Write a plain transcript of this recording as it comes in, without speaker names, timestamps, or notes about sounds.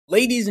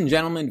Ladies and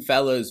gentlemen,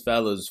 fellas,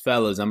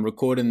 I'm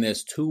recording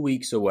this 2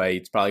 weeks away.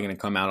 It's probably going to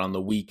come out on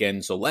the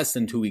weekend, so less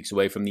than 2 weeks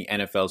away from the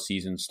NFL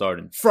season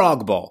starting.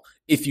 Frog ball,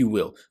 if you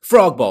will.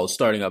 Frog ball is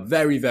starting up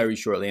very, very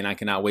shortly, and I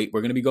cannot wait.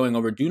 We're going to be going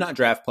over do not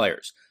draft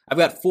players. I've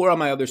got 4 on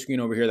my other screen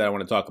over here that I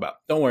want to talk about.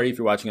 Don't worry if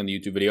you're watching on the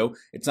YouTube video.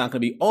 It's not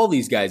going to be all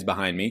these guys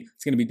behind me.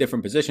 It's going to be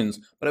different positions,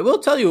 but I will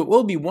tell you it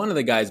will be one of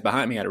the guys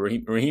behind me. I had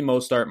Raheem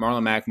Mostert,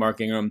 Marlon Mack, Mark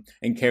Ingram,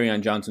 and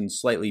Kerryon Johnson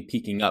slightly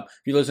peeking up.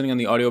 If you're listening on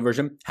the audio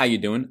version, how you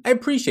doing? I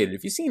appreciate it.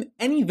 If you've seen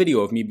any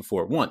video of me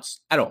before,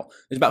 once, at all,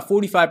 there's about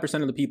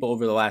 45% of the people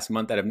over the last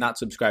month that have not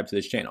subscribed to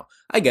this channel.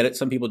 I get it.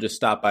 Some people just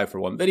stop by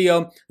for one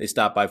video. They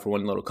stop by for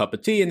one little cup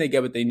of tea and they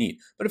get what they need.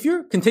 But if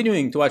you're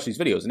continuing to watch these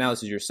videos, and now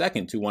this is your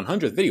second to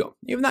 100th video,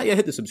 you have not yet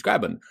hit the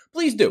subscribe button,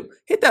 please do.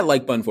 Hit that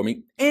like button for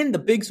me and the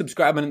big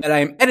subscribe button that I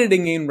am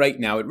editing in right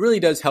now. It really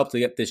does help to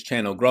get this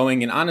channel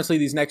growing. And honestly,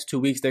 these next 2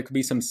 weeks, there could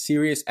be some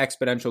serious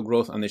exponential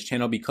growth on this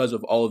channel because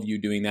of all of you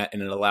doing that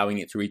and allowing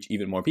it to reach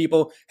even more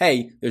people.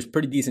 Hey, there's a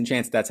pretty decent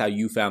chance that's how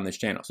you found this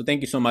channel. So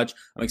thank you so much.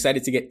 I'm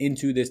excited to get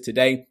into this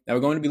today. Now we're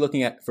going to be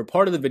looking at, for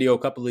part of the video, a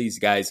couple of these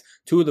guys,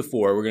 2 of the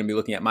 4. We're going to be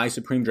looking at my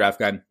Supreme Draft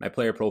Guide, my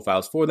player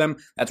profiles for them.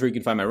 That's where you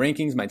can find my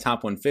rankings, my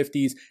top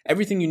 150s,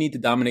 everything you need to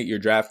dominate your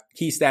draft,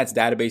 key stats,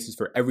 databases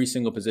for every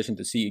single position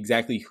to see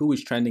exactly who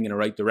is trending in the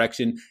right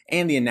direction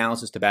and the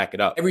analysis to back it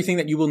up. Everything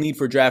that you will need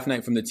for draft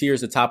night, from the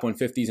tiers, the top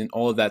 150s, and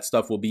all of that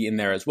stuff will be in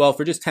there as well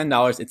for just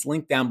 $10. It's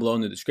linked down below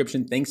in the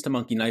description. Thanks to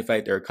Monkey Knife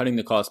Fight, they're cutting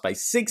the cost by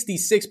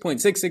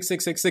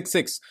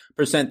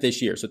 66.66666%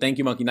 this year. So thank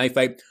you, Monkey Knife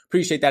Fight.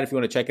 Appreciate that. If you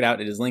want to check it out,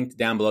 it is linked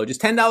down below.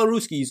 Just $10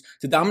 Rooskies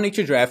to dominate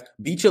your draft,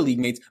 beat your league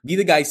mates, be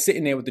the guy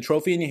sitting there with the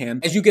trophy in your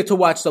hand as you get to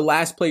watch the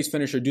last place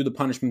finisher do the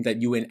punishment that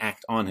you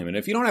enact on him. And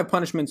if you don't have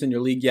punishments in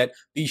your league yet,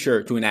 be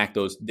sure to enact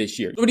those this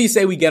year. So what do you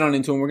say we get on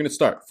into them? We're going to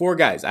start. 4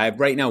 guys. I have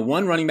right now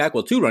 1 running back,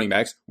 well, 2 running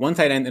backs, 1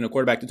 tight end, and a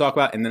quarterback to talk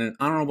about, and then an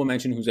honorable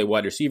mention who's a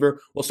wide receiver.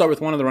 We'll start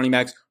with one of the running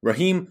backs,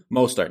 Raheem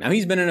Mostert. Now,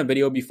 he's been in a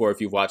video before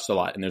if you've watched a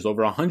lot, and there's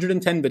over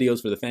 110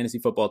 videos for the Fantasy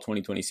Football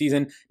 2020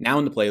 season now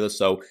in the playlist.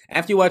 So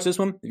after you watch this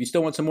one, if you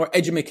still want some more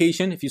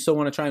edumacation, if you still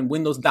want to try and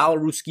win those dollar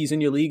Rooskies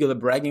in your league or the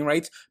bragging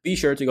rights, be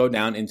sure to go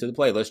down into the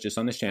playlist just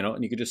on this channel,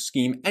 and you can just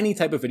scheme any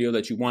type of video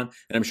that you want,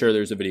 and I'm sure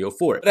there's a video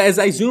for it. But as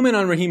I zoom in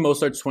on Raheem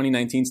Mostert's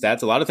 2019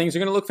 stats, a lot of things are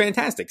going to look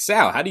fantastic.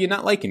 Sal, how do you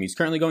not like him? He's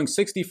currently going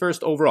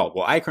 61st overall.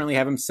 Well, I currently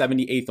have him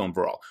 78th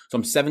overall. So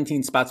I'm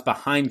 17 spots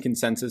behind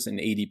consensus in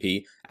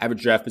ADP,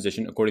 average draft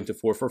position, according to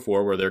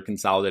 444, where they're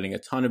consolidating a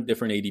ton of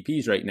different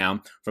ADPs right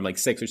now from like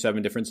 6 or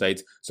 7 different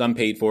sites. Some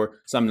paid for,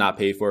 some not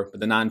paid for, but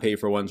the non-paid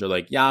for ones are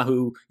like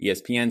Yahoo,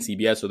 ESPN,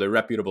 CBS, so they're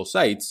reputable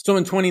sites. So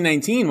in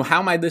 2019, well, how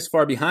am I this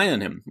far behind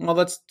on him? Well,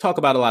 let's talk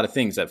about a lot of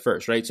things at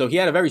first, right? So he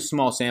had a very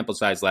small sample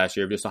size last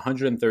year of just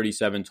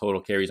 137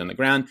 total carries on the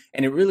ground,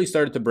 and it really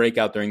started to break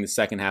out during the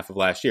second half of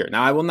last year.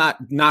 Now, I will not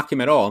knock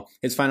him at all.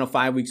 His final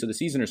 5 weeks of the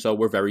season or so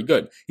were very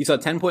good. He saw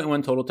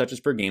 10.1 total touches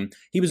per game.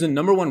 He was the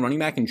number 1 running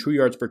back in true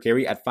yards per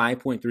carry at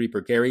 5.3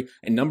 per carry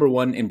and number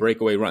 1 in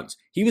breakaway runs.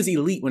 He was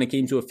elite when it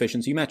came to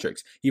efficiency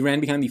metrics. He ran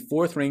behind the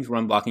 4th ranked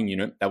run blocking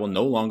unit that will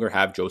no longer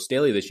have Joe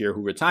Staley this year,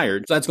 who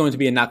retired. So that's going to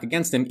be a knock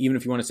against him. Even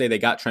if you want to say they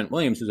got Trent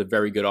Williams, who's a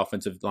very good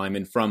offensive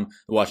lineman from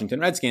the Washington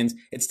Redskins,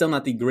 it's still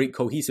not the great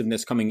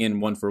cohesiveness coming in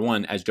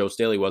 1-for-1 as Joe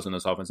Staley was on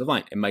this offensive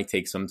line. It might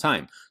take some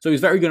time. So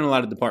he's very good in a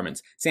lot of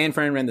departments. San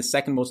Fran ran the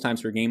 2nd most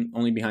times per game,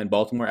 only behind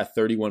Baltimore at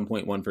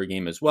 31.1 per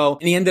game as well.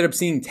 And he ended up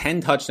seeing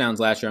 10 touchdowns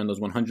last year on those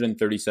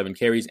 137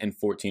 carries and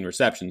 14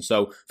 receptions.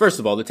 So first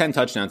of all, the 10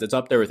 touchdowns, it's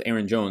up there with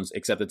Aaron Jones,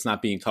 except it's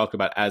not being talked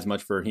about as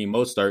much for Raheem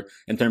Mostert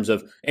in terms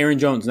of Aaron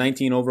Jones,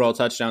 19 overall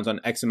touchdowns on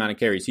X amount of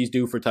carries. He's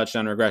due for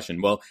touchdown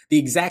regression. Well, the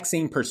exact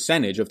same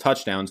percentage of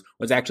touchdowns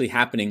was actually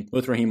happening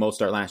with Raheem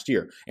Mostert last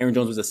year. Aaron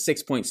Jones was a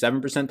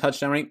 6.7%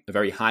 touchdown rate, a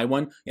very high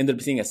one. Ended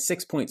up seeing a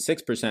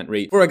 6.6%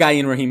 rate for a guy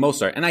in Raheem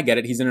Mostert. And I get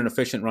it. He's in an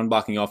efficient run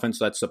blocking offense,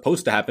 so that's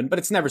supposed to happen, but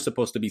it's never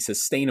supposed to be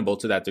sustainable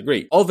to that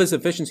degree. All of his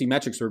efficiency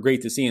metrics were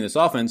great to see in this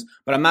offense,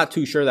 but I'm not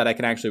too sure that I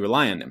can actually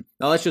rely on them.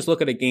 Now let's just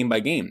look at it game by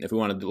game if we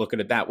want to look at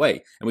it that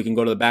way. And we can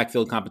go to the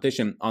backfield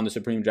competition on the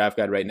Supreme Draft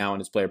Guide right now on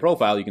his player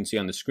profile. You can see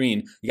on the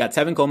screen, you got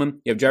Tevin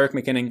Coleman, you have Jerick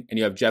McKinnon, and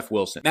you have Jeff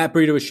Wilson. Matt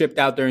Breida was shipped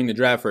out during the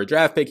draft for a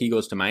draft pick. He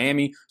goes to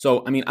Miami.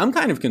 So, I mean, I'm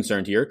kind of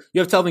concerned here.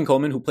 You have Tevin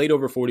Coleman, who played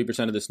over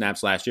 40% of the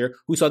snaps last year,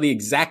 who saw the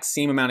exact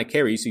same amount of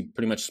carries. He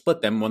pretty much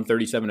split them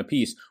 137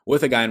 apiece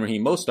with a guy in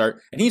Raheem Mostert,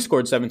 and he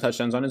scored 7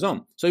 touchdowns on his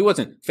own. So he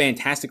wasn't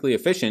fantastically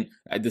efficient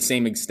at the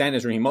same extent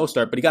as Raheem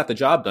Mostert, but he got the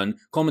job done.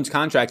 Coleman's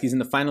contract, he's in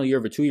the final year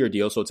of a 2-year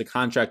deal, so it's a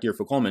contract year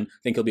for Coleman. I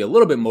think he'll be a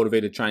little bit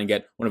motivated to try and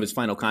get one of his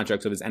final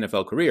contracts of his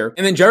NFL career.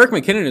 And then Jerick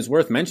McKinnon is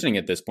worth mentioning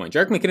at this point.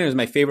 Jerick McKinnon is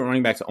my favorite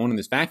running back to own in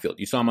this backfield.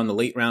 You saw him on the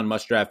late round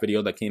must draft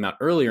video that came out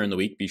earlier in the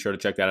week. Be sure to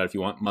check that out if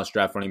you want must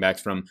draft running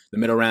backs from the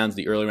middle rounds,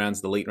 the early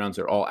rounds, the late rounds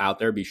are all out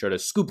there. Be sure to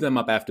scoop them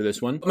up after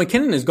this one. But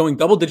McKinnon is going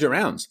double-digit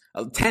rounds,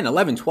 10,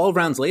 11, 12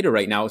 rounds later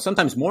right now,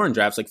 sometimes more in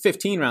drafts, like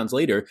 15 rounds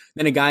later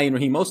than a guy in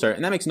Raheem Mostert,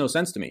 and that makes no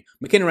sense to me.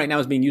 McKinnon right now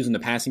is being used in the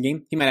passing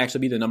game. He might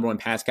actually be the number one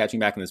pass-catching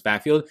back in this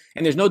backfield,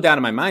 and there's no doubt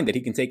in my mind that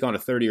he can take on a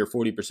 30 or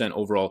 40%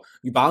 overall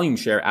volume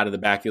share out of the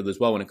backfield as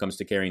well when it comes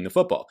to carrying the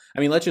football. I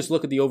mean, let's just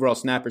look at the overall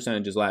snap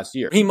percentages last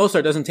year. Raheem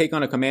Mostert doesn't take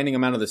on a commanding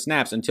amount of the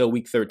snaps until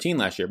week 13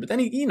 last year, but then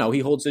he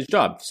holds his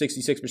job.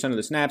 66% of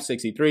the snaps,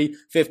 63,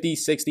 50,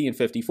 60, and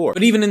 54.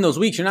 But even in those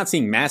weeks, you're not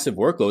seeing massive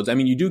workloads. I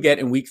mean, you do get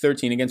in week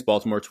 13 against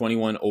Baltimore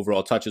 21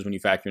 overall touches when you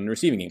factor in the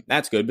receiving game.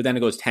 That's good, but then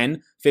it goes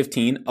 10,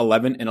 15,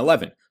 11, and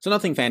 11. So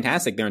nothing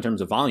fantastic there in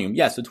terms of volume.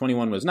 Yes, the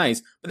 21 was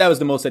nice, but that was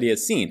the most that he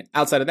has seen.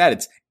 Outside of that,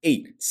 it's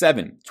 8,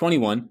 7,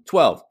 21,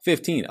 12,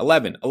 15,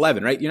 11,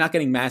 11, right? You're not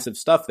getting massive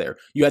stuff there.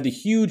 You had the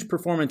huge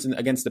performance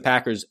against the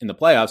Packers in the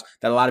playoffs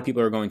that a lot of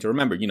people are going to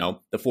remember.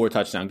 The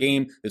 4-touchdown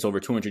game, there's over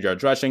 200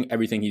 yards rushing.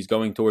 Everything he's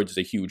going towards is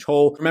a huge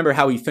hole. Remember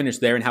how he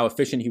finished there and how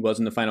efficient he was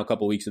in the final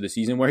couple weeks of the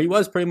season, where he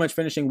was pretty much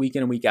finishing week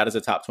in and week out as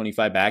a top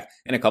 25 back.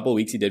 In a couple of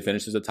weeks, he did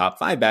finish as a top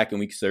 5 back in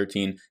weeks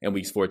 13 and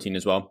weeks 14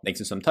 as well. Thanks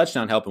to some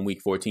touchdown help in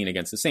week 14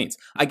 against the Saints.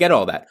 I get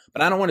all that,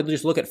 but I don't want to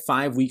just look at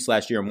 5 weeks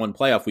last year and one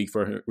playoff week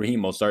for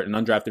Raheem Mostert, an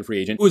undrafted free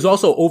agent who is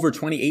also over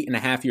 28 and a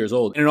half years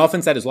old, in an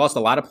offense that has lost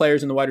a lot of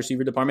players in the wide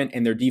receiver department,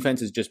 and their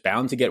defense is just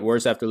bound to get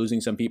worse after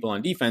losing some people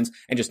on defense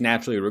and just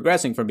naturally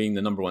regressing from being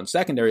the number one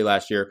secondary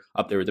last year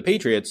up there with the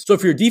Patriots. So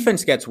if your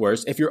defense gets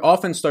worse, if your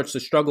offense starts to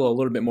struggle a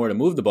little bit more to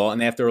move the ball, and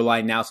they have to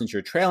rely now, since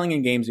you're trailing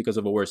in games because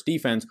of a worse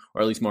defense,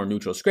 or at least more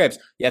neutral scripts,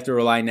 you have to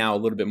rely now a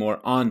little bit more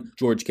on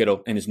George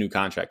Kittle and his new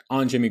contract,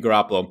 on Jimmy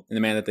Garoppolo and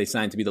the man that they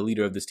signed to be the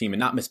leader of this team and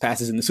not miss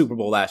passes in the Super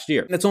Bowl last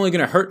year. And that's only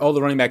going to hurt all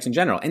the running backs in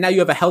general. And now you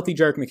have a healthy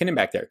Jerick McKinnon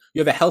back there. You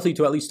have a healthy,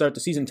 to at least start the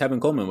season,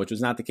 Tevin Coleman, which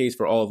was not the case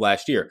for all of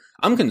last year.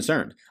 I'm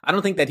concerned. I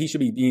don't think that he should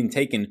be being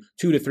taken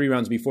 2 to 3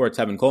 rounds before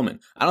Tevin Coleman.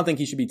 I don't think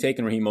he should be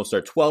taking Raheem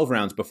Mostert 12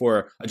 rounds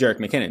before a Jerick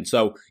McKinnon.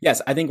 So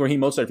yes, I think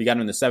Raheem Mostert, if you got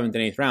him in the 7th and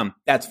 8th round,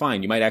 that's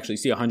fine. You might actually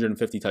see a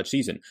 150 touch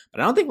season,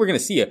 but I don't think we're going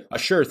to see a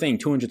sure thing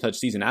 200 touch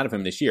season out of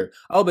him this year.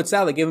 Oh, but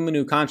Sal, they gave him a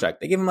new contract.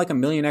 They gave him like $1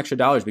 million extra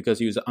because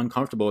he was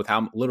uncomfortable with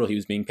how little he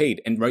was being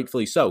paid, and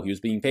rightfully so. He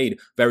was being paid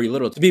very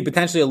little to be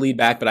potentially a lead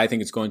back, but I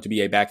think it's going to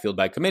be a backfield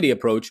by committee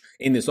approach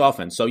in this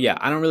offense. So yeah,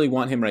 I don't really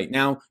want him right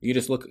now. You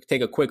just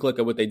take a quick look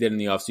at what they did in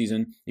the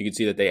offseason. You can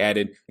see that they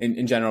added,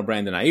 in general,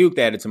 Brandon Ayuk.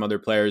 They added some other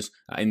players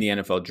in the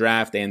NFL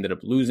draft. They ended up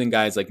losing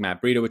guys like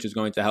Matt Breida, which is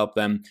going to help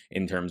them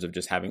in terms of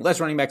just having less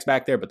running backs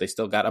back there, but they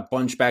still got a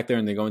bunch back there,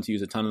 and they're going to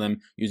use a ton of them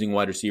using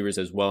wide receivers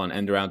as well on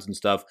end arounds and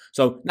stuff.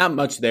 So not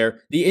much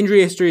there. The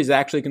injury history is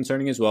actually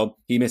concerning as well.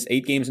 He missed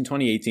 8 games in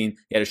 2018.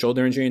 He had a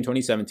shoulder injury in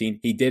 2017.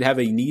 He did have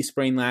a knee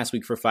sprain last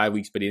week for 5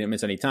 weeks, but he didn't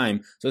miss any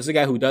time. So this is a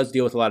guy who does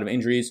deal with a lot of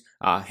injuries,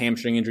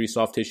 hamstring injuries,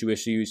 soft tissue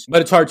issues,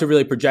 but it's hard to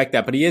really project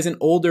that. But he is an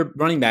older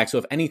running back, so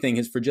if anything,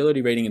 his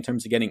fragility rating in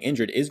terms of getting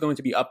injured is going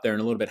to be up there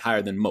and a little bit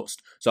higher than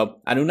most.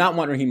 So I do not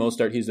want Raheem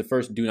Mostert. He's the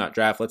first do not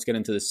draft. Let's get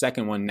into the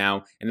second one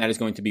now, and that is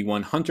going to be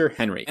one Hunter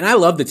Henry. And I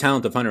love the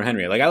talent of Hunter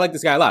Henry. Like, I like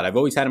this guy a lot. I've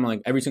always had him on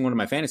like every single one of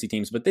my fantasy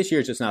teams, but this year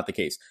it's just not the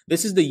case.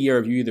 This is the year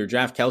of you either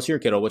draft Kelsey or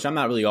Kittle, which I'm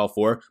not really all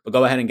for, but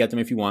go ahead and get them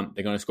if you want.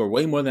 They're going to score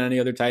way more than any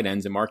other tight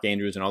ends, and Mark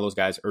Andrews and all those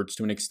guys hurts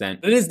to an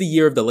extent. But it is the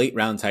year of the late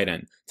round tight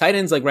end. Tight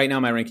ends, like right now,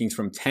 my rankings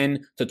from 10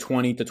 to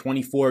 20 to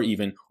 24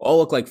 even, all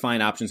look like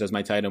fine options as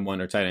my tight end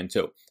 1 or tight end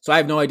 2. So I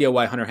have no idea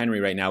why Hunter Henry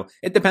right now.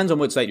 It depends on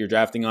what site you're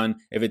drafting on.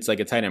 If it's like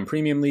a tight end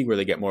premium league where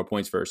they get more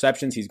points for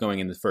receptions, he's going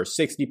in the first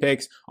 60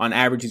 picks. On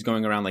average, he's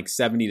going around like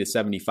 70 to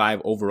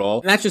 75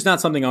 overall. And that's just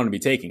not something I want to be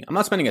taking. I'm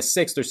not spending a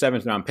 6th or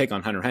 7th round pick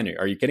on Hunter Henry.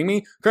 Are you kidding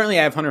me? Currently,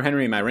 I have Hunter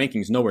Henry in my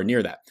rankings nowhere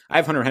near that. I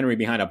have Hunter Henry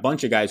behind a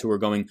bunch of guys who are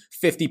going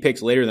 50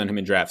 picks later than him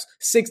in drafts,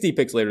 60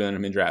 picks later than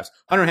him in drafts.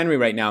 Hunter Henry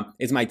right now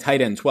is my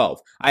tight end 12.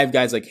 I have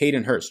guys like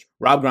Hayden Hurst,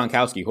 Rob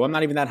Gronkowski, who I'm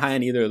not even that high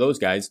on either of those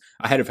guys,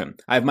 ahead of him.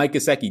 I have Mike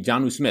Gesicki,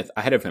 Jonnu Smith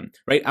ahead of him,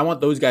 right? I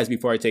want those guys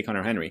before I take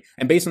Hunter Henry.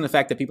 And based on the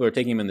fact that people are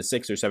taking him in the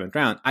 6th or 7th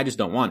round, I just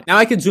don't want it. Now,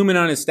 I could zoom in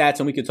on his stats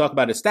and we could talk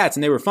about his stats,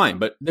 and they were fine,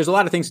 but there's a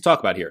lot of things to talk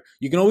about here.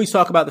 You can always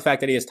talk about the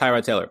fact that he has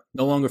Tyrod Taylor,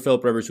 no longer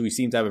Phillip Rivers, who he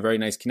seems to have a very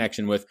nice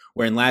connection with,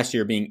 wherein last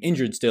year, being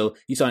injured still,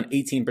 he saw an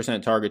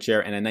 18% target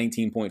share and a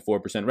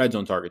 19.4% red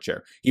zone target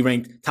share. He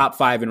ranked top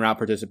 5 in route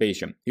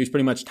participation. He was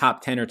pretty much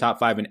top 10 or top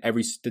 5 in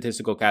every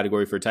statistical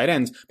category for tight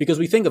ends, because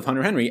we think of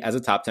Hunter Henry as a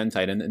top 10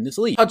 tight end in this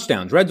league.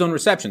 Touchdowns, red zone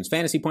receptions,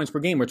 fantasy points per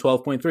game were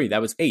 12.3.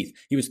 That was 8th.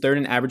 He was 3rd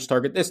in average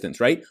target distance,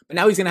 right? But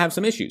now he's going to have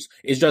some issues.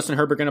 Is Justin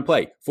Herbert going to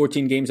play?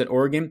 14 games at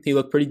Oregon. He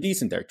looked pretty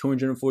decent there.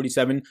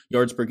 247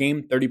 yards per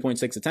game,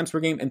 30.6 attempts per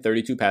game, and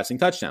 32 passing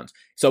touchdowns.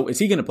 So is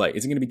he going to play?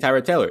 Is it going to be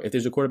Tyrod Taylor? If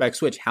there's a quarterback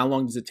switch, how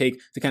long does it take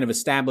to kind of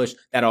establish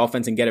that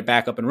offense and get it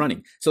back up and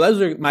running? So those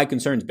are my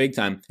concerns big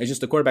time. It's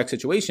just the quarterback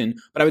situation,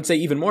 but I would say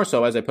even more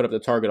so as I put up the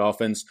target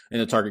offense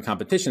and the target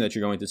competition that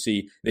you're going to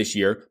see this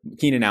year.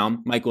 Keenan Allen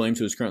Brown, Mike Williams,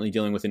 who is currently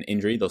dealing with an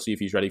injury. They'll see if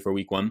he's ready for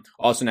week 1.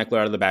 Austin Eckler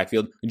out of the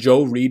backfield.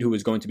 Joe Reed, who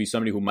is going to be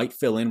somebody who might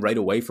fill in right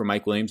away for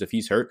Mike Williams if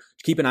he's hurt.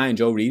 Keep an eye on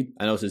Joe Reed.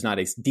 I know this is not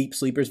a deep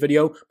sleepers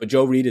video, but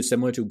Joe Reed is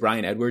similar to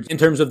Bryan Edwards in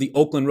terms of the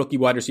Oakland rookie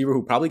wide receiver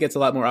who probably gets a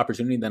lot more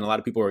opportunity than a lot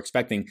of people are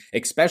expecting,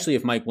 especially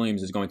if Mike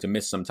Williams is going to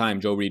miss some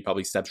time. Joe Reed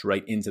probably steps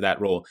right into that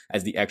role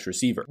as the X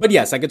receiver. But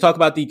yes, I could talk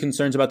about the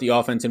concerns about the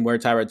offense and where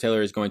Tyrod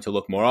Taylor is going to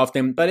look more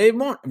often, but it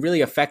won't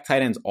really affect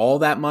tight ends all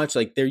that much.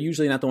 Like, they're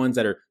usually not the ones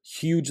that are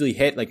hugely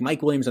hit. Like,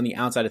 Mike Williams on the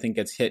outside, I think,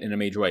 gets hit in a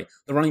major way.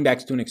 The running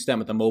backs, to an extent,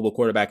 with a mobile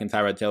quarterback and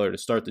Tyrod Taylor to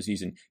start the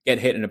season, get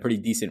hit in a pretty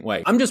decent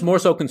way. I'm just more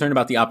so concerned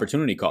about the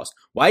opportunity cost.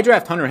 Why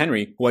draft Hunter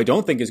Henry, who I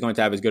don't think is going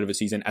to have as good of a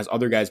season as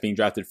other guys being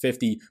drafted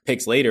 50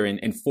 picks later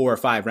and 4 or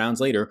 5 rounds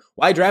later?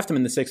 Why draft him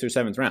in the 6th or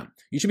 7th round?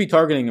 You should be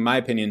targeting, in my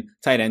opinion,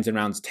 tight ends in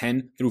rounds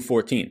 10 through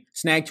 14.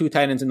 Snag 2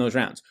 tight ends in those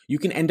rounds. You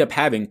can end up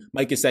having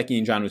Mike Gesicki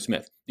and Jonnu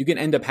Smith. You can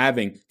end up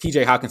having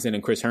TJ Hawkinson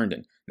and Chris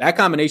Herndon. That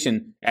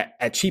combination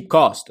at cheap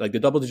cost, like the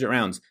double-digit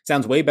rounds,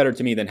 sounds way better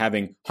to me than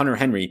having Hunter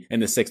Henry in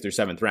the 6th or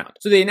 7th round.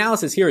 So the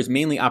analysis here is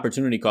mainly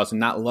opportunity cost and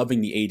not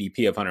loving the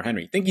ADP of Hunter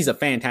Henry. I think he's a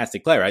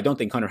fantastic player. I don't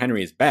think Hunter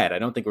Henry is bad. I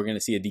don't think we're going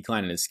to see a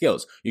decline in his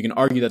skills. You can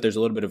argue that there's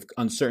a little bit of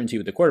uncertainty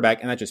with the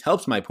quarterback, and that just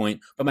helps my point.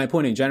 But my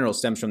point in general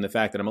stems from the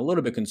fact that I'm a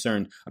little bit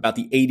concerned about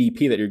the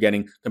ADP that you're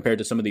getting compared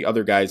to some of the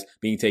other guys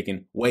being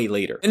taken way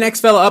later. The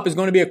next fella up is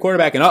going to be a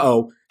quarterback, and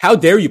how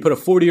dare you put a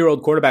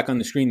 40-year-old quarterback on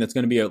the screen that's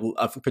going to be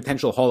a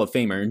potential Hall of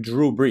Famer, and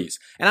Drew Brees.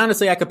 And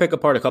honestly, I could pick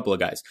apart a couple of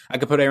guys. I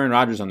could put Aaron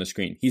Rodgers on the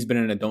screen. He's been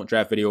in a don't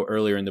draft video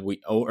earlier in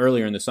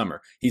the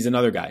summer. He's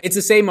another guy. It's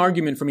the same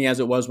argument for me as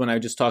it was when I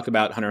just talked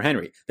about Hunter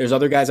Henry. There's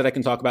other guys that I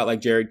can talk about,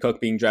 like Jared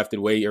Cook being drafted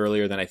way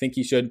earlier than I think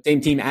he should.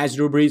 Same team as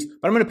Drew Brees,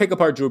 but I'm going to pick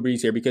apart Drew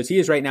Brees here because he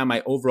is right now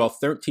my overall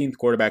 13th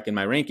quarterback in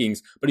my rankings,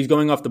 but he's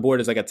going off the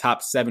board as like a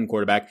top 7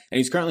 quarterback, and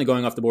he's currently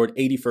going off the board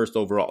 81st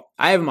overall.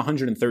 I have him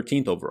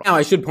 113th overall. Now,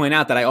 I should point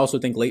out that I also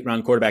think late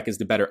round quarterback is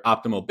the better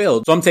optimal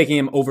build, so I'm taking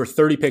him over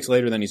 30 picks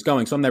later than he's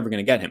going, so I'm never going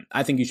to get him.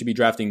 I think you should be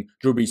drafting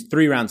Drew Brees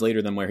 3 rounds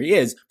later than where he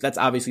is, but that's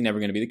obviously never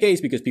going to be the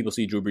case because people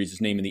see Drew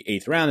Brees' name in the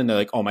 8th round and they're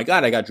like, oh my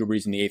god, I got Drew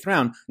Brees in the 8th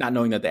round, not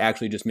knowing that they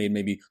actually just made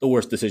maybe the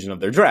worst decision of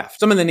their draft.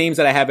 Some of the names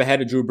that I have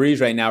ahead of Drew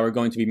Brees right now are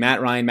going to be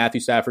Matt Ryan,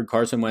 Matthew Stafford,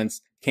 Carson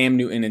Wentz, Cam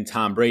Newton, and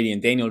Tom Brady,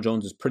 and Daniel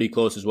Jones is pretty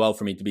close as well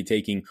for me to be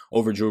taking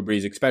over Drew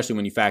Brees, especially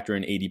when you factor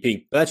in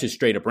ADP. But that's just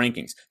straight up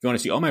rankings. If you want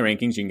to see all my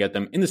rankings, you can get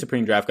them in the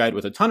Supreme Draft Guide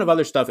with a ton of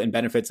other stuff and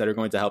benefits that are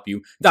going to help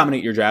you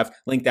dominate your draft.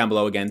 Link down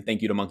below again.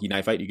 Thank you to Monkey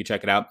Knife Fight. You can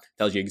check it out.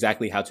 Tells you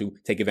exactly how to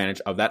take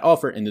advantage of that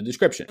offer in the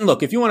description. And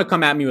look, if you want to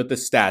come at me with the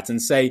stats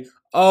and say,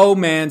 oh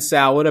man,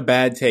 Sal, what a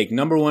bad take.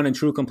 Number 1 in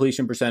true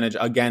completion percentage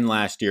again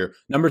last year.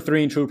 Number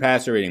 3 in true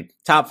passer rating.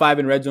 Top 5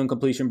 in red zone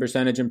completion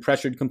percentage and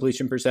pressured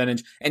completion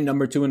percentage. And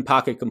number 2 in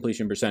pocket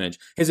completion percentage.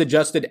 His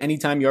adjusted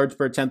anytime yards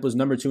per attempt was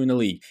number 2 in the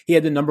league. He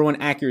had the number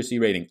 1 accuracy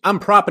rating. I'm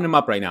propping him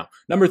up right now.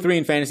 Number 3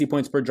 in fantasy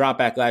points per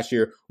dropback last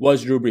year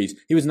was Drew Brees.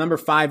 He was number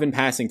 5 in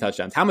passing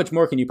touchdowns. How much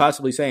more can you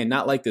possibly say and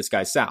not like this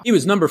guy, Sal? He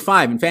was number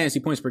 5 in fantasy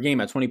points per game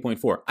at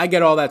 20.4. I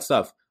get all that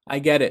stuff. I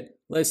get it.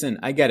 Listen,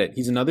 I get it.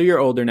 He's another year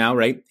older now,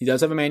 right? He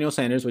does have Emmanuel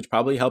Sanders, which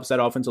probably helps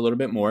that offense a little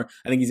bit more.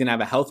 I think he's going to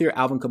have a healthier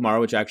Alvin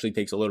Kamara, which actually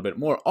takes a little bit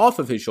more off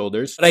of his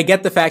shoulders. But I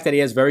get the fact that he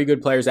has very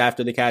good players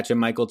after the catch, and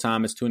Michael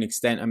Thomas, to an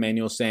extent,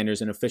 Emmanuel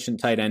Sanders, an efficient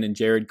tight end, and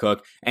Jared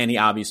Cook. And he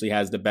obviously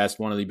has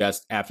one of the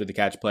best after the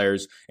catch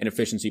players and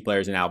efficiency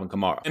players in Alvin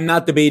Kamara. I'm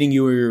not debating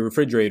you or your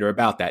refrigerator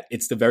about that.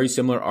 It's the very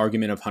similar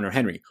argument of Hunter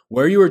Henry.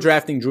 Where you are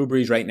drafting Drew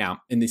Brees right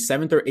now in the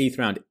 7th or 8th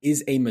round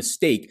is a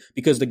mistake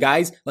because the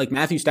guys like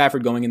Matthew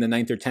Stafford going in the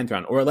 9th or 10th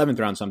round or 11th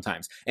round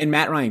sometimes, and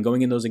Matt Ryan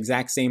going in those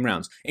exact same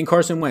rounds, and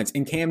Carson Wentz,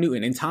 and Cam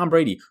Newton, and Tom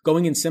Brady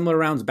going in similar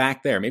rounds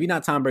back there. Maybe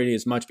not Tom Brady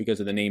as much because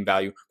of the name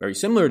value, very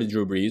similar to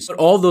Drew Brees, but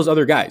all of those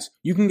other guys.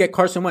 You can get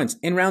Carson Wentz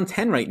in round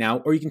 10 right now,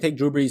 or you can take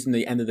Drew Brees in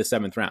the end of the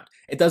 7th round.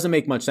 It doesn't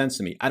make much sense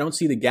to me. I don't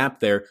see the gap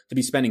there to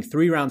be spending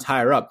 3 rounds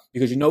higher up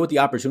because you know what the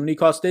opportunity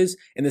cost is?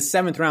 In the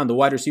 7th round, the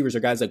wide receivers are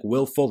guys like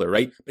Will Fuller,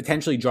 right?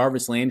 Potentially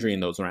Jarvis Landry in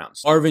those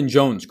rounds. Marvin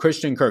Jones,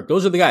 Christian Kirk.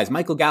 Those are the guys.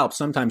 Michael Gallup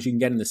sometimes you can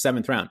get in the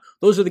 7th round.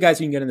 Those are the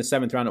guys you can get in the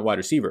 7th round at wide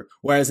receiver.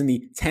 Whereas in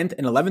the 10th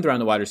and 11th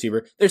round of wide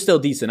receiver, they're still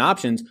decent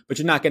options, but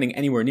you're not getting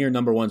anywhere near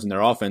number 1s in their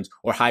offense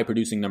or high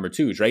producing number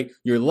 2s, right?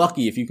 You're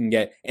lucky if you can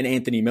get an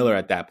Anthony Miller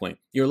at that point.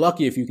 You're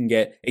lucky if you can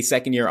get a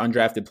second-year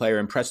undrafted player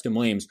in Preston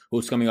Williams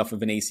who's coming off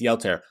of an ACL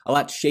tear. A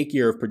lot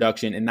shakier of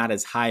production and not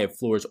as high of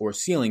floors or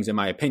ceilings, in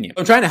my opinion.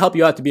 I'm trying to help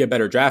you out to be a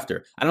better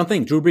drafter. I don't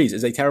think Drew Brees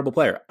is a terrible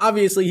player.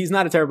 Obviously, he's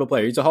not a terrible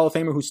player. He's a Hall of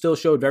Famer who still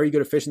showed very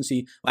good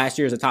efficiency last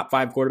year as a top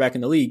 5 quarterback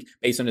in the league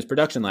based on his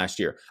production last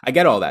year. I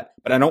get all that,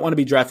 but I don't want to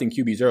be drafting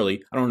QBs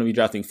early. I don't want to be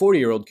drafting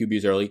 40-year-old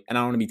QBs early, and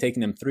I don't want to be taking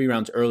them 3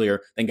 rounds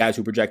earlier than guys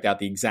who project out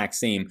the exact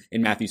same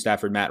in Matthew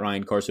Stafford, Matt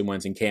Ryan, Carson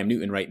Wentz, and Cam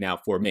Newton right now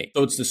for me.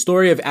 So it's the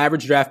story of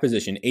average draft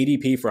position,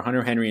 ADP for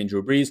Hunter Henry and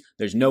Drew Brees.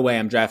 There's no way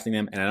I'm drafting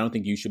them, and I don't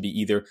think you should be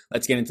either.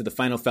 Let's get into the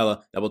final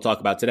fella that we'll talk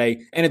about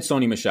today, and it's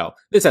Sony Michel.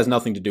 This has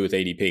nothing to do with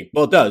ADP.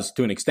 Well, it does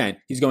to an extent.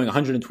 He's going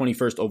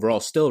 121st overall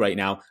still right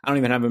now. I don't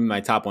even have him in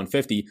my top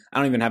 150. I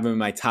don't even have him in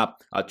my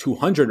top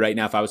 200 right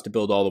now if I was to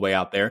build all the way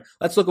out there.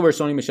 Let's look at where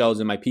Sony Michel is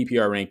in my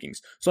PPR rankings.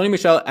 Sony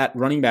Michel at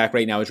running back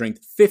right now is ranked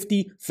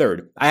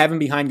 53rd. I have him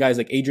behind guys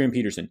like Adrian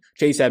Peterson,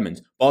 Chase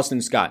Edmonds,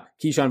 Boston Scott,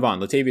 Keyshawn Vaughn,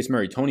 Latavius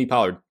Murray, Tony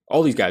Pollard,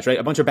 all these guys, right?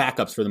 A bunch of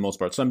backups for the most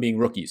part, some being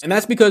rookies. And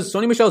that's because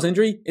Sony Michel's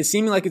injury is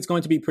seeming like it's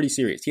going to be pretty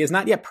serious. He has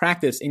not yet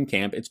practiced in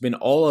camp. It's been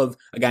all of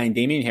a guy named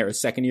Damien Harris,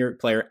 second-year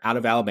player out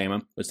of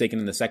Alabama, was taken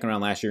in the second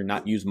round last year,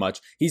 not used much.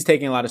 He's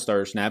taking a lot of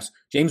starter snaps.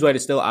 James White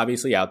is still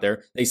obviously out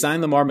there. They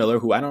signed Lamar Miller,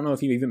 who I don't know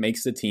if he even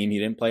makes the team. He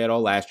didn't play at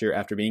all last year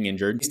after being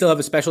injured. They still have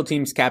a special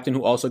teams captain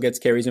who also gets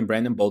carries, and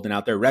Brandon Bolden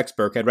out there, Rex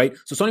Burkhead, right?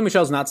 So Sony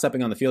Michel's not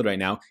stepping on the field right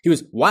now. He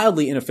was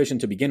wildly inefficient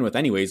to begin with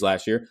anyways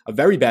last year. A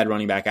very bad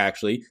running back,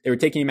 actually. They were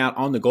taking him out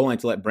on the goal line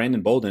to let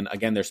Brandon Bolden,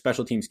 again, their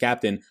special teams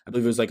captain, I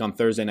believe it was like on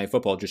Thursday Night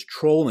Football, just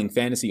trolling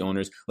fantasy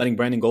owners, letting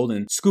Brandon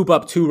Bolden scoop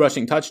up 2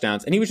 rushing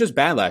touchdowns. And he was just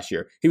bad last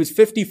year. He was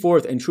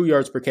 54th in true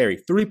yards per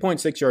carry,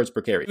 3.6 yards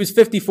per carry. He was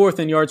 54th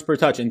in yards per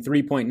touch and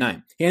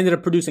 3.9. He ended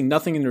up producing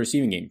nothing in the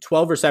receiving game,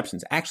 12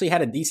 receptions. Actually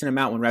had a decent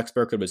amount when Rex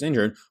Burkhead was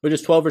injured, but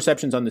just 12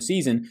 receptions on the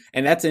season.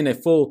 And that's in a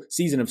full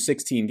season of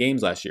 16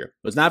 games last year.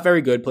 Was not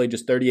very good, played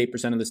just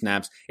 38% of the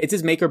snaps. It's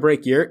his make or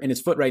break year, and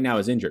his foot right now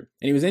is injured.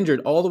 And he was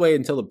injured all the way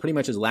until pretty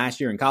much his last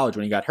year in college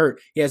when he got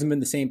hurt. He hasn't been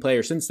the same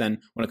player since then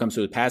when it comes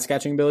to his pass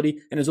catching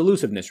ability and his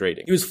elusiveness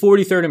rating. He was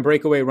 43rd in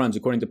breakaway runs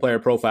according to Player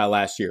Profile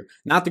last year.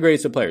 Not the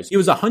greatest of players. He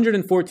was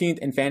 114th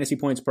in fantasy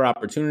points per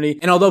opportunity.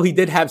 And although he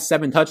did have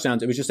 7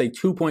 touchdowns, it was just a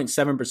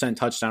 2.7%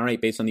 touchdown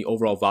rate based on the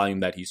overall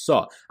volume that he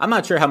saw. I'm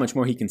not sure how much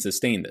more he can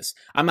sustain this.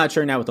 I'm not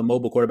sure now with a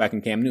mobile quarterback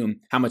in Cam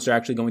Newton, how much they're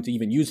actually going to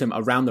even use him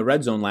around the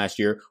red zone last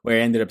year, where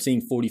he ended up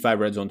seeing 45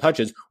 red zone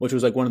touches, which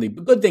was like one of the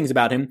good things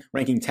about him,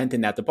 ranking 10th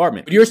in that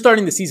department. But you're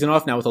starting the season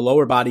off now with a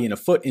lower body and a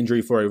foot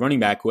injury for a running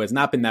back who has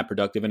not been that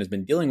productive and has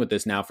been dealing with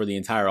this now for the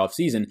entire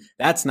offseason.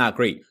 That's not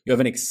great. You have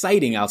an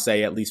exciting, I'll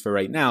say, at least for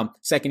right now,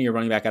 second-year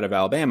running back out of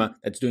Alabama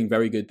that's doing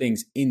very good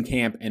things in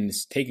camp and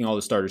is taking all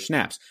the starter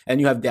snaps. And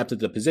you have depth at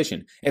the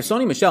position. If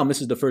Sony Michel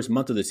misses the first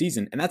month of the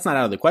season, and that's not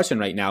out of the question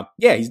right now,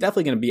 yeah, he's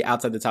definitely going to be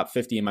outside the top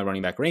 50 in my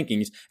running back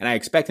rankings, and I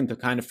expect him to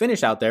kind of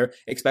finish out there,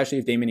 especially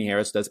if Damien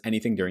Harris does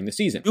anything during the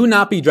season. Do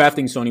not be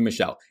drafting Sony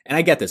Michel. And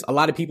I get this. A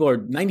lot of people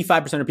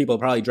 95% of people are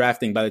probably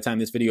drafting by the time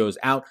this video is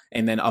out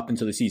and then up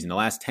until the season, the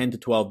last 10 to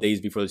 12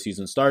 days before the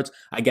season starts.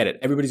 I get it.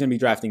 Everybody's going to be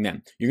drafting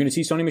them. You're going to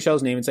see Sony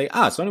Michel's name and say,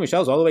 Sony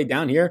Michel's all the way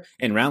down here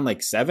in round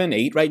like 7,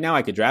 8 right now.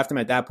 I could draft him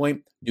at that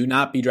point. Do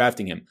not be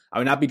drafting him. I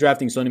would not be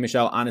drafting Sony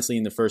Michel, honestly,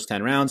 in the first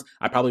 10 rounds.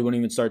 I probably wouldn't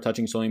even start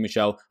touching Sony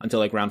Michel until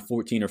like round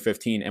 14 or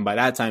 15. And by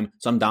that time,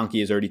 some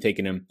donkey has already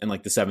taken him in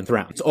like the 7th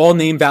round. It's all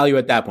name value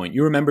at that point.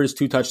 You remember his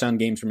 2 touchdown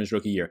games from his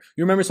rookie year.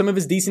 You remember some of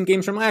his decent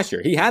games from last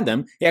year. He had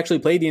them. He actually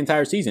played the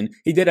entire season.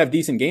 He did have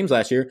decent games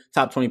last year,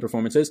 top 20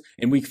 performances.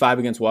 In week 5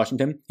 against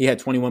Washington, he had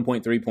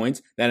 21.3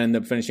 points. That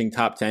ended up finishing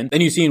top 10. Then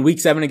you see in week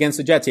 7 against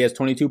the Jets, he has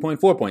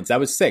 22.4 points. That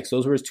was 6.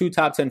 Those were his 2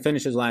 top 10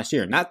 finishes last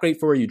year. Not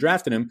great for where you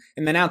drafted him.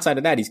 And then outside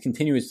of that, he's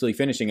continuously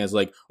finishing as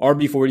like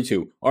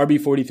RB42,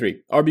 RB43,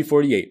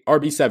 RB48,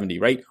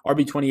 RB70, right?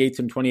 RB28s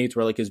and 28s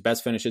were like his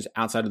best finishes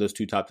outside of those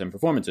 2 top 10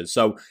 performances.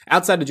 So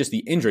outside of just the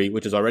injury,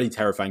 which is already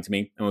terrifying to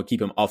me and will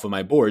keep him off of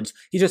my boards,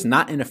 he's just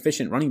not an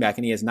efficient running back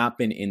and he has not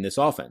been in this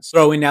offense.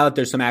 Throw in now that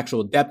there's some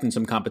actual depth and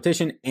some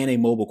competition and a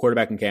mobile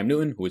quarterback in Cam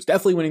Newton, who is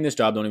definitely winning this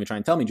job. Don't even try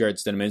and tell me Jarrett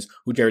Stidham is,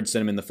 who Jarrett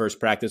Stidham in the first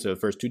practice or the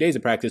first 2 days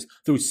of practice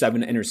threw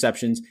 7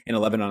 interceptions in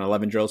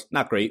 11-on-11 drills.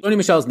 Not great. Sony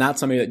Michel is not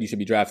somebody that you should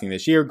be drafting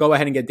this year. Go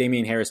ahead and get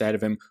Damien Harris ahead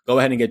of him. Go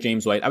ahead and get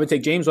James White. I would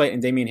take James White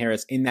and Damien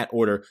Harris in that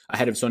order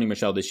ahead of Sony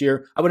Michel this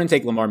year. I wouldn't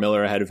take Lamar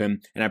Miller ahead of him,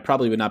 and I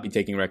probably would not be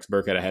taking Rex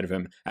Burkhead ahead of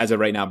him. As of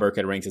right now,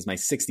 Burkhead ranks as my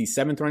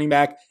 67th running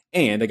back,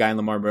 and a guy in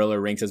Lamar Miller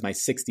ranks as my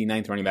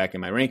 69th running back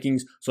in my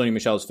rankings. Sony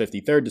Michel is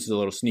 53rd. This is a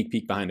little sneak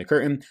peek behind the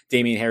curtain.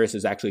 Damien Harris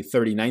is actually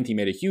 39th. He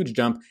made a huge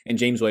jump, and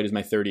James White is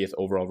my 30th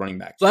overall running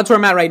back. So that's where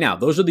I'm at right now.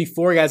 Those are the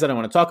 4 guys that I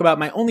want to talk about.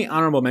 My only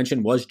honorable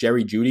mention was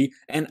Jerry Jeudy,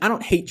 and I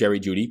don't hate Jerry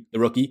Jeudy, the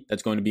rookie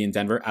that's going to be in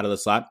Denver out of the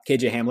slot.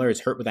 KJ Hamler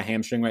is hurt with a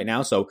hamstring right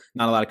now, so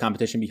not a lot of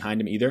competition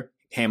behind him either.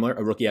 Hamler,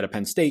 a rookie out of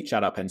Penn State.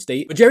 Shout out Penn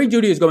State. But Jerry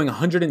Jeudy is going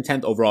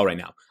 110th overall right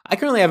now. I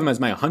currently have him as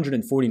my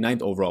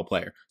 149th overall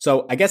player.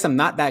 So I guess I'm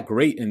not that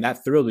great and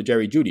that thrilled with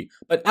Jerry Jeudy.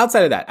 But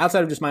outside of that,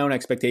 outside of just my own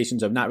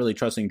expectations of not really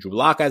trusting Drew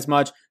Lock as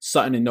much,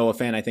 Sutton and Noah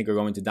Fant I think are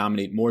going to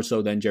dominate more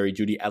so than Jerry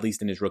Jeudy, at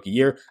least in his rookie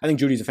year. I think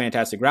Judy's a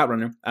fantastic route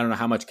runner. I don't know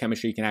how much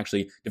chemistry he can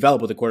actually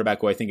develop with a quarterback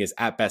who I think is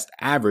at best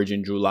average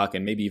in Drew Lock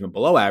and maybe even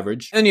below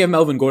average. And then you have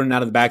Melvin Gordon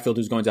out of the backfield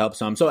who's going to help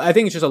some. So I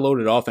think it's just a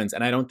loaded offense,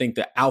 and I don't think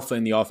the alpha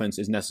in the offense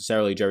is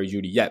necessarily Jerry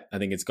Jeudy yet. I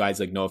think it's guys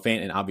like Noah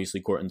Fant and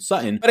obviously Courtland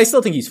Sutton, but I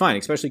still think he's fine,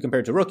 especially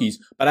compared to rookies.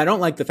 But I don't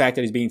like the fact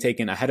that he's being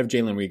taken ahead of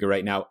Jalen Reagor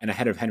right now and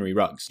ahead of Henry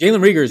Ruggs. Jalen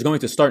Reagor is going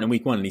to start in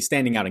week 1 and he's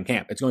standing out in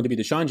camp. It's going to be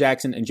Deshaun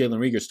Jackson and Jalen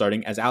Reagor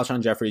starting as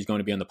Alshon Jeffrey Jeffery is going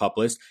to be on the PUP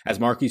list, as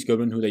Marquise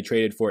Goodwin, who they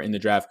traded for in the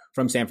draft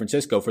from San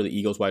Francisco for the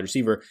Eagles wide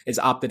receiver, is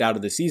opted out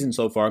of the season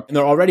so far. And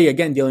they're already,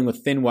 again, dealing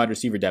with thin wide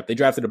receiver depth. They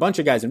drafted a bunch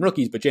of guys and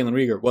rookies, but Jalen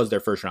Reagor was their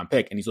first round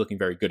pick, and he's looking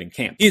very good in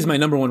camp. He is my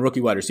number one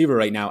rookie wide receiver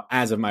right now.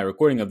 As of my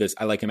recording of this,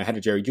 I like him ahead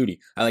of Jerry Jeudy.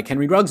 I like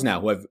Henry Ruggs now,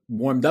 who I've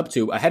warmed up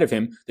to ahead of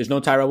him. There's no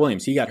Tyrell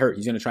Williams. He got hurt.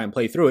 He's going to try and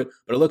play through it,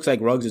 but it looks like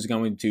Ruggs is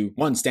going to,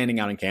 one, standing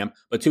out in camp,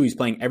 but two, he's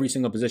playing every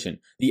single position.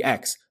 The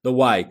X, the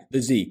Y,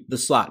 the Z, the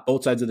slot,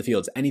 both sides of the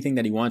field. Anything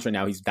that he wants right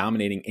now, he's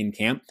dominating in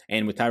camp.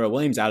 And with Tyrell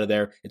Williams out of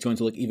there, it's going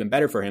to look even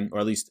better for him, or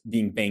at least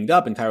being banged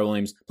up. And Tyrell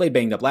Williams played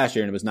banged up last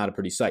year, and it was not a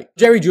pretty sight.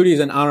 Jerry Jeudy is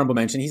an honorable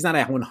mention. He's not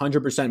a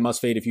 100%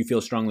 must fade if you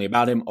feel strongly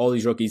about him. All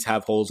these rookies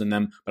have holes in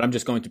them, but I'm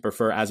just going to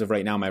prefer, as of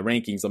right now, my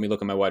rankings. Let me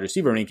look at my wide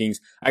receiver rankings.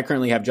 I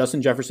currently have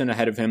Justin Jefferson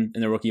ahead of him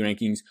in the rookie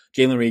rankings,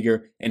 Jalen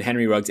Reagor and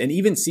Henry Ruggs, and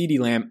even CeeDee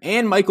Lamb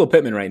and Michael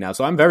Pittman right now.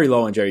 So I'm very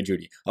low on Jerry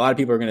Jeudy. A lot of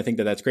people are going to think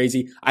that that's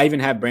crazy. I even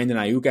have Brandon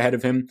Ayuk ahead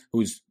of him,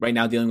 who's right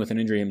now dealing with an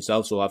injury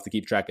himself, so we'll have to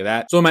keep track of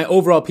that. So in my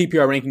overall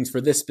PPR rankings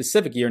for this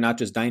specific year, not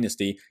just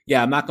Dynasty,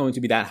 I'm not going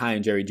to be that high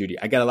on Jerry Jeudy.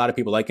 I get a lot of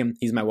people like him.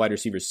 He's my wide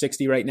receiver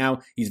 60 right now.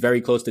 He's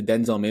very close to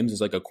Denzel Mims.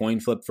 It's like a coin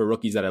flip for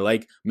rookies that I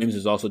like. Mims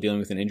is also dealing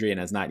with an injury and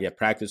has not yet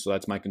practiced, so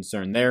that's my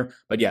concern there.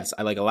 But yes,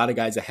 I like a lot of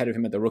guys ahead of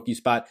him at the rookie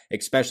spot,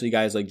 especially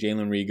guys like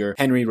Jalen Reagor,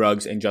 Henry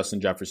Ruggs, and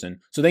Justin Jefferson.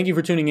 So thank you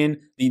for tuning in.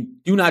 The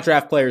do not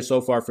draft players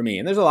so far for me,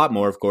 and there's a lot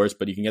more, of course,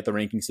 but you can get the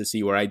rankings to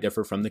see where I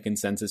differ from the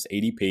consensus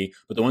ADP.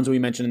 But the ones we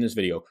mentioned in this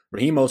video,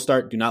 Raheem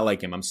Mostert, do not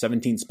like him. I'm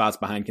 17 spots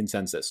behind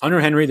consensus.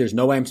 Hunter Henry, there's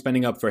no way I'm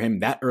spending up for him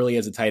that early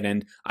as a tight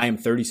end. I am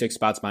 36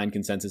 spots behind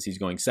consensus. He's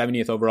going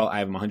 70th overall. I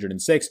have him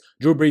 106.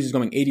 Drew Brees is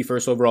going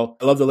 81st overall.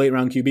 I love the late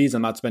round QBs.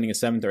 I'm not spending a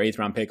 7th or 8th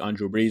round pick on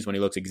Drew Brees when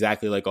he looks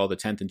exactly like all the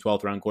 10th and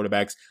 12th round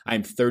quarterbacks. I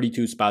am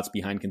 32 spots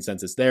behind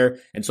consensus there.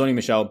 And Sony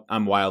Michel,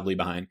 I'm wildly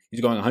behind.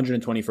 He's going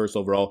 121st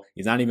overall.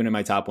 He's not even in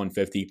my top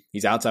 150.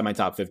 He's outside my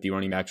top 50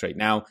 running backs right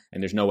now,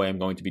 and there's no way I'm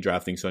going to be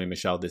drafting Sony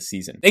Michel this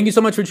season. Thank you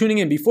so much for tuning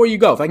in. Before you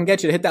go, if I can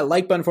get you to hit that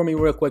like button for me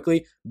real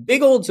quickly,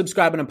 big old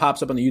subscribe button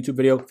pops up on the YouTube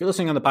video. If you're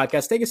listening on the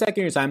podcast, take a second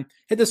of your time,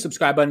 hit the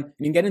subscribe button, and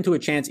you can get into a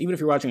chance, even if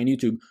you're watching on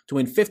YouTube, to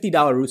win $50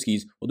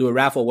 Rooskies. We'll do a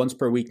raffle once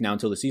per week now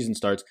until the season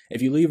starts.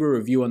 If you leave a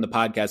review on the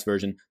podcast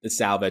version, The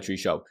Sal Vetri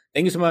Show.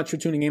 Thank you so much for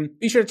tuning in.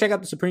 Be sure to check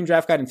out the Supreme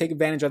Draft Guide and take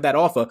advantage of that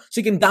offer so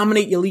you can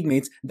dominate your league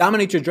mates,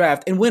 dominate your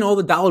draft, and win all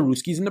the dollar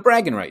Rooskies and the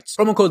bragging rights.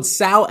 Promo code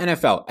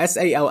SALNFL,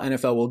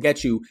 SALNFL, will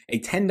get you a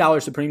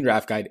 $10 Supreme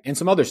Draft Guide and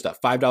some other stuff.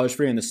 $5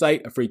 free on the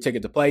site, a free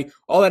ticket to play.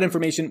 All that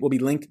information will be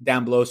linked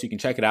down below so you can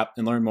check it out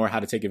and learn more how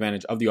to take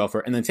advantage of the offer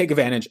and then take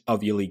advantage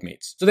of your league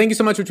mates. So thank you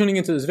so much for tuning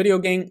into this video,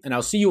 gang, and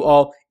I'll see you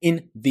all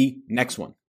in the next one.